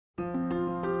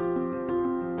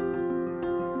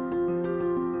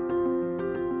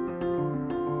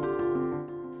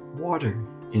water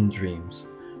in dreams.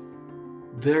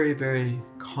 Very, very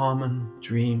common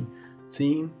dream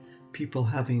theme. People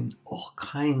having all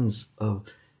kinds of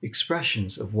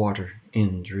expressions of water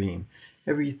in dream.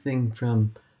 Everything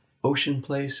from ocean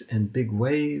place and big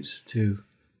waves to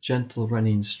gentle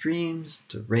running streams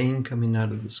to rain coming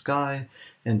out of the sky,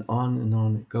 and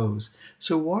on it goes.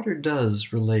 So water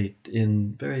does relate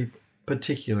in very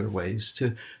particular ways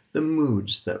to the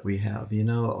moods that we have.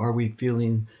 Are we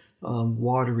feeling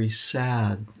watery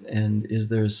sad, and is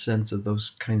there a sense of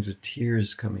those kinds of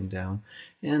tears coming down?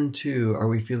 And two, are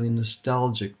we feeling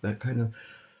nostalgic, that kind of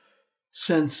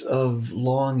sense of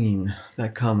longing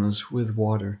that comes with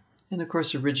water? And of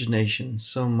course, origination.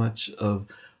 So much of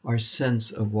our sense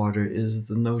of water is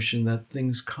the notion that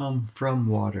things come from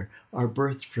water, are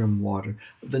birthed from water,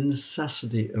 the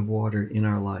necessity of water in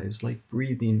our lives, like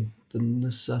breathing, the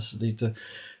necessity to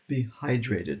be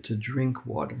hydrated, to drink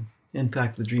water. In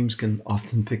fact, the dreams can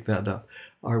often pick that up.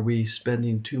 Are we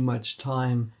spending too much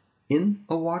time in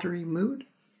a watery mood?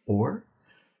 Or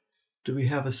do we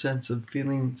have a sense of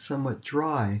feeling somewhat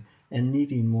dry and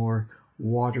needing more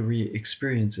watery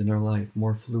experience in our life,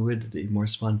 more fluidity, more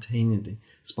spontaneity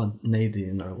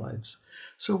in our lives?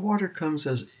 So water comes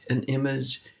as an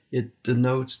image. It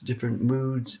denotes different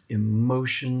moods,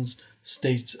 emotions,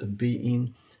 states of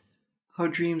being. How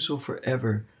dreams will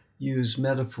forever use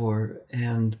metaphor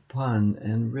and pun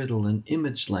and riddle and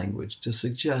image language to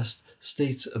suggest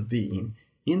states of being,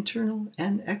 internal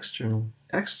and external.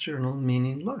 External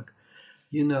meaning, look,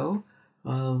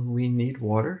 we need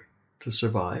water to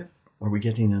survive. Are we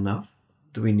getting enough?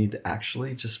 Do we need to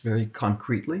actually just very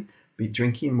concretely be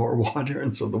drinking more water,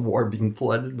 and so the war being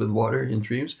flooded with water in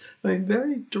dreams?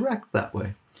 Very direct that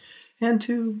way. And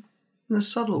two, in a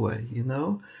subtle way,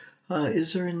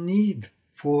 is there a need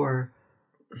for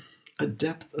a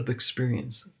depth of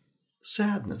experience,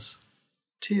 sadness,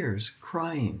 tears,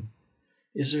 crying?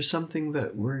 Is there something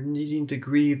that we're needing to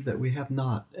grieve that we have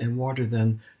not? And water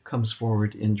then comes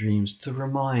forward in dreams to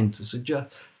remind, to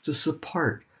suggest, to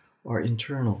support our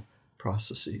internal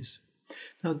processes.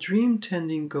 Now, dream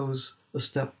tending goes a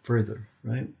step further,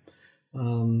 right?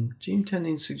 Dream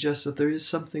tending suggests that there is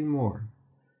something more.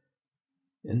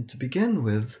 And to begin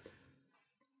with,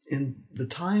 in the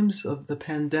times of the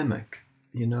pandemic,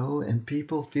 and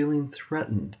people feeling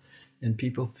threatened, and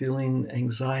people feeling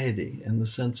anxiety and the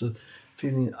sense of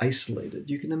feeling isolated,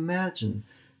 you can imagine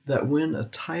that when a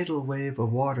tidal wave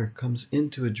of water comes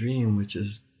into a dream, which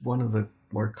is one of the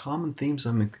more common themes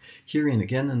I'm hearing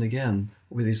again and again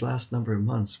over these last number of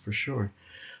months, for sure.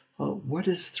 What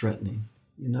is threatening?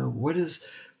 What is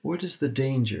the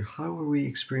danger? How are we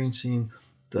experiencing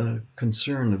the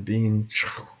concern of being,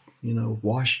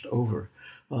 washed over?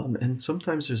 And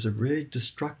sometimes there's a very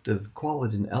destructive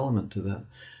quality and element to that.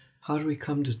 How do we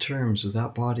come to terms with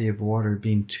that body of water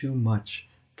being too much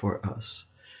for us?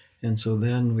 And so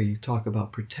then we talk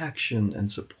about protection and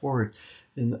support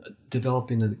in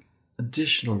developing an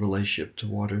additional relationship to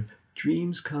water.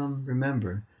 Dreams come,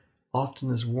 remember,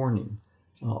 often as warning,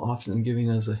 often giving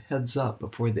us a heads up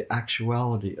before the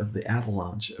actuality of the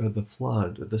avalanche or the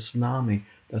flood or the tsunami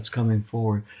that's coming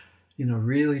forward.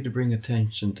 Really to bring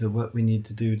attention to what we need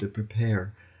to do to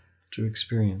prepare to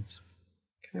experience.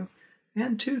 Okay?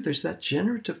 And two, there's that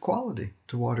generative quality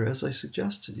to water, as I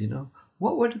suggested.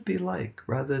 What would it be like,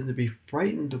 rather than to be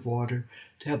frightened of water,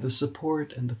 to have the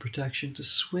support and the protection to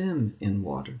swim in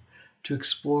water, to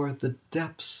explore the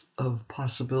depths of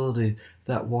possibility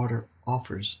that water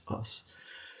offers us?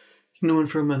 And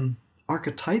from an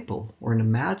archetypal or an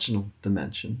imaginal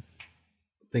dimension,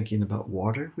 thinking about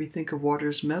water, we think of water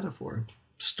as metaphor.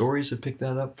 Stories have picked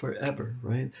that up forever,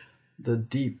 right? The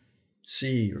deep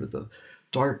sea or the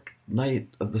dark night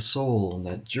of the soul, and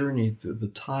that journey through the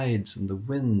tides and the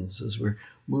winds as we're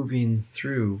moving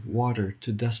through water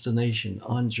to destination,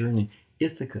 on journey.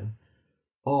 Ithaca,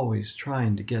 always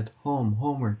trying to get home.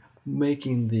 Homer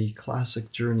making the classic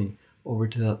journey over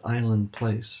to that island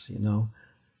place,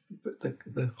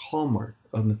 the hallmark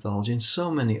of mythology, and so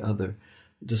many other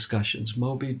discussions.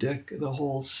 Moby Dick, the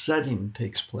whole setting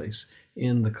takes place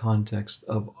in the context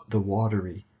of the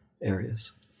watery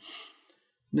areas.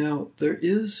 Now, there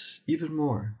is even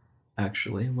more,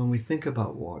 actually, when we think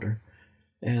about water,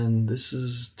 and this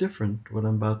is different, what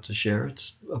I'm about to share.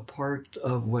 It's a part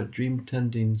of what dream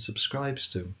tending subscribes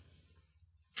to.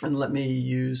 And let me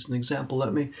use an example.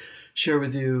 Let me share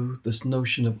with you this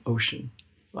notion of ocean.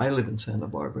 I live in Santa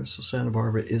Barbara, so Santa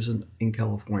Barbara is in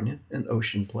California, an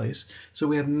ocean place. So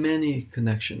we have many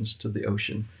connections to the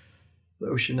ocean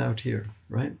out here,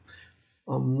 right?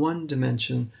 On one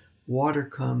dimension, water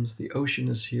comes, the ocean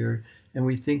is here, and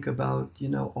we think about,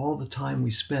 all the time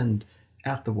we spend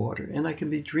at the water, and I can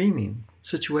be dreaming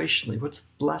situationally. What's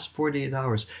the last 48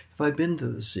 hours? Have I been to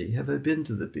the sea? Have I been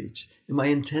to the beach? Am I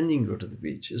intending to go to the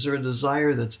beach? Is there a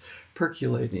desire that's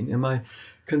percolating? Am I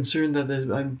concerned that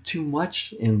I'm too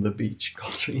much in the beach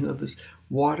culture? This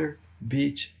water,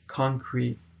 beach,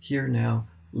 concrete, here now,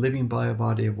 living by a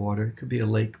body of water. It could be a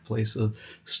lake, place, a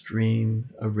stream,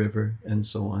 a river, and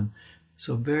so on.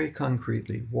 So very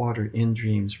concretely, water in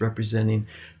dreams representing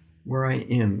where I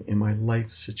am in my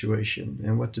life situation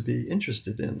and what to be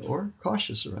interested in or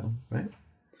cautious around, right?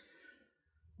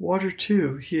 Water,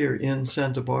 too, here in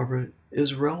Santa Barbara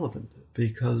is relevant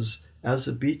because as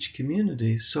a beach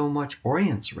community, so much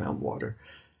orients around water.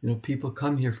 People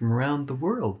come here from around the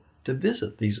world to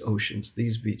visit these oceans,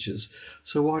 these beaches.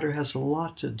 So water has a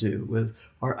lot to do with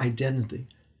our identity.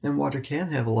 And water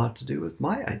can have a lot to do with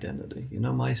my identity,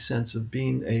 my sense of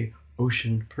being a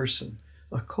ocean person,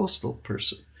 a coastal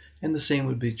person. And the same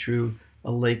would be true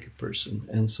a lake person,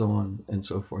 and so on and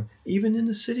so forth. Even in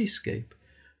a cityscape,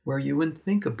 where you wouldn't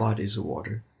think of bodies of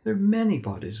water, there are many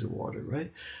bodies of water,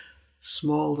 right?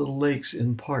 Small little lakes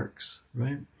in parks,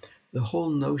 right? The whole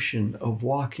notion of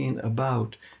walking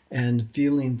about and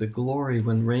feeling the glory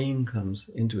when rain comes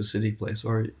into a city place,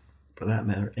 or for that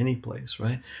matter, any place,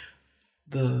 right?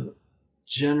 The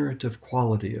generative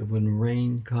quality of when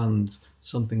rain comes,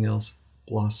 something else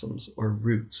blossoms or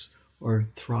roots or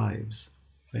thrives.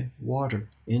 Okay? Water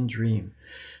in dream.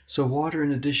 So water,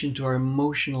 in addition to our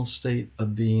emotional state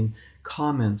of being,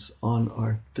 comments on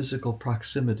our physical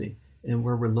proximity and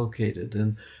where we're located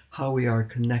and how we are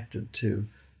connected to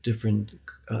different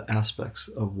aspects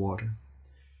of water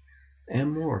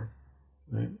and more.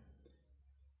 Right?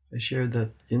 I shared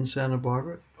that in Santa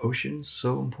Barbara, ocean,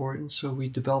 so important. So we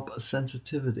develop a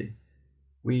sensitivity.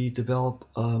 We develop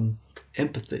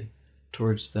empathy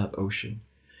towards that ocean.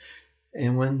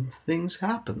 And when things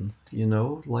happen,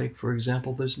 like, for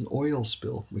example, there's an oil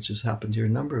spill, which has happened here a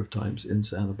number of times in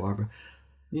Santa Barbara.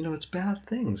 It's bad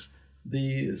things.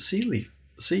 The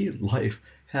sea life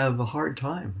have a hard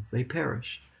time. They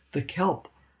perish. The kelp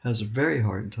has a very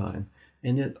hard time,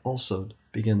 and it also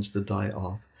begins to die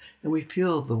off. And we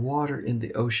feel the water in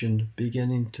the ocean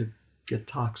beginning to get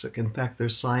toxic. In fact,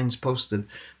 there's signs posted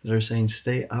that are saying,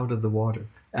 stay out of the water.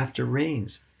 After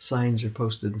rains, signs are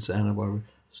posted in Santa Barbara,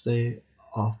 stay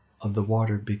off of the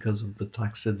water because of the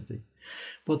toxicity.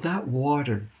 Well, that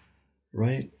water,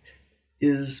 right,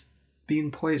 is being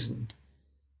poisoned.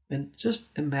 And just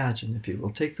imagine, if you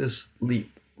will, take this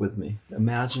leap with me.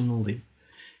 Imagine a leap.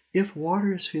 If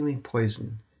water is feeling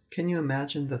poisoned, can you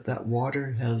imagine that that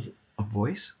water has a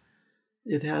voice?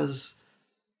 It has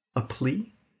a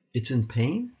plea. It's in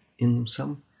pain in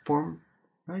some form,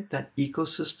 right? That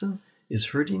ecosystem is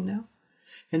hurting now.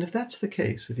 And if that's the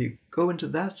case, if you go into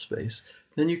that space,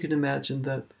 then you can imagine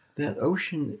that that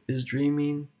ocean is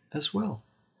dreaming as well.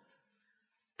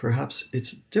 Perhaps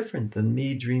it's different than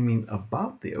me dreaming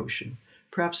about the ocean.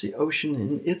 Perhaps the ocean,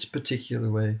 in its particular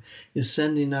way, is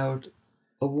sending out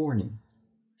a warning,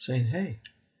 saying, hey,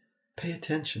 pay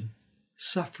attention,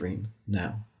 suffering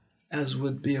now, as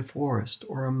would be a forest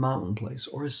or a mountain place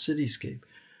or a cityscape,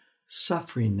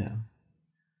 suffering now,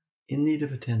 in need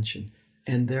of attention.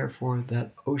 And therefore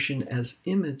that ocean as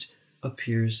image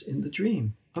appears in the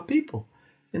dream of people,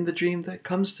 in the dream that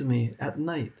comes to me at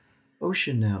night.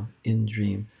 Ocean now in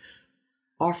dream,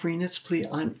 offering its plea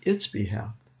on its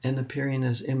behalf and appearing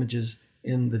as images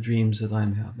in the dreams that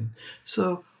I'm having.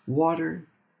 So water,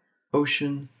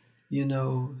 ocean,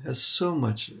 has so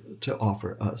much to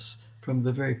offer us, from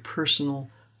the very personal,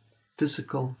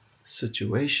 physical,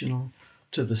 situational,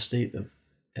 to the state of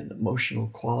an emotional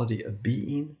quality of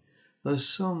being. There's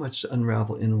so much to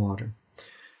unravel in water.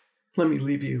 Let me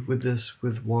leave you with this,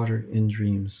 with water in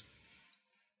dreams.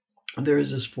 There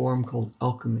is this form called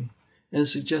alchemy, and it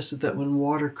suggested that when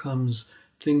water comes,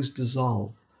 things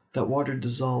dissolve. That water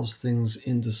dissolves things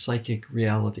into psychic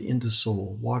reality, into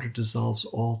soul. Water dissolves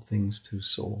all things to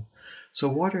soul. So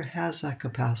water has that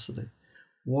capacity.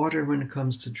 Water, when it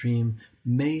comes to dream,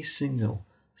 may signal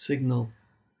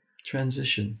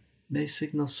transition, may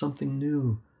signal something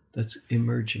new that's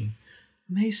emerging,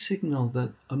 may signal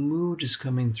that a mood is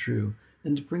coming through,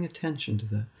 and to bring attention to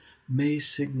that, may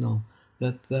signal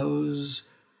that those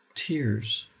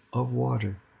tears of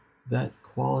water, that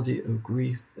quality of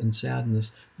grief and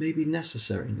sadness, may be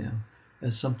necessary now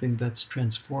as something that's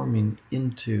transforming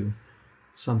into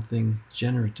something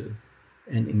generative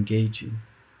and engaging,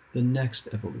 the next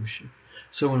evolution.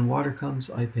 So when water comes,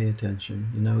 I pay attention.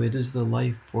 It is the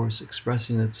life force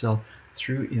expressing itself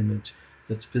through image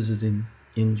that's visiting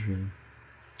in dream.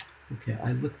 Okay,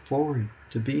 I look forward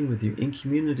to being with you in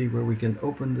community where we can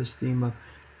open this theme up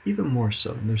even more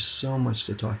so. And there's so much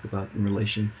to talk about in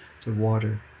relation to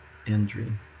water and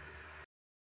dream.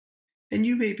 And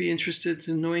you may be interested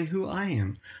in knowing who I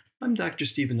am. I'm Dr.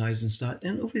 Stephen Eisenstadt,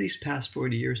 and over these past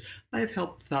 40 years, I have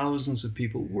helped thousands of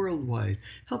people worldwide,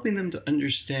 helping them to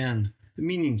understand the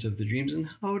meanings of the dreams and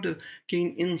how to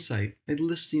gain insight by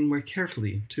listening more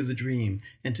carefully to the dream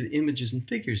and to the images and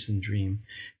figures in the dream.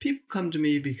 People come to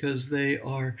me because they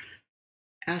are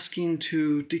asking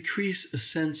to decrease a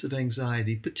sense of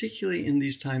anxiety, particularly in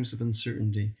these times of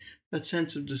uncertainty, that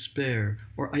sense of despair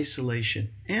or isolation.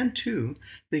 And two,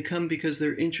 they come because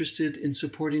they're interested in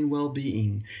supporting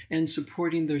well-being and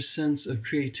supporting their sense of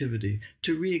creativity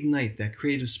to reignite that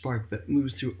creative spark that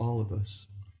moves through all of us.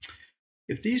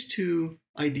 If these two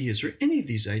ideas or any of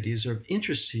these ideas are of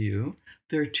interest to you,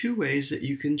 there are two ways that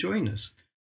you can join us.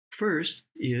 First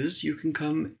is you can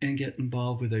come and get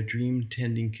involved with our dream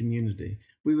tending community.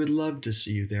 We would love to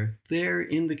see you there. There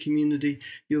in the community,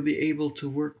 you'll be able to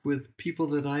work with people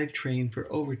that I've trained for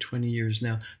over 20 years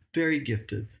now, very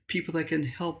gifted, people that can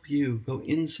help you go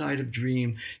inside of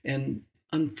dream and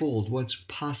unfold what's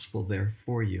possible there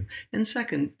for you. And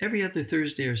second, every other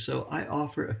Thursday or so, I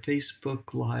offer a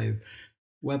Facebook Live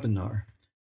webinar.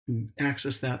 You can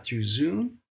access that through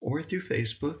Zoom or through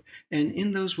Facebook. And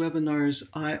in those webinars,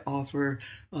 I offer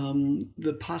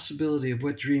the possibility of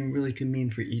what dream really can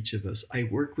mean for each of us. I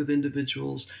work with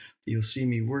individuals. You'll see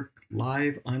me work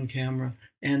live on camera.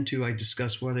 And two, I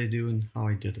discuss what I do and how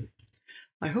I did it.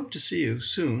 I hope to see you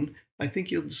soon. I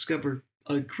think you'll discover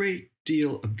a great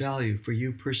deal of value for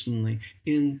you personally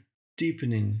in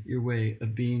deepening your way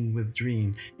of being with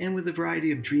dream and with a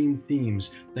variety of dream themes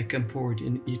that come forward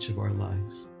in each of our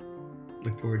lives.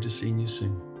 Look forward to seeing you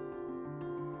soon.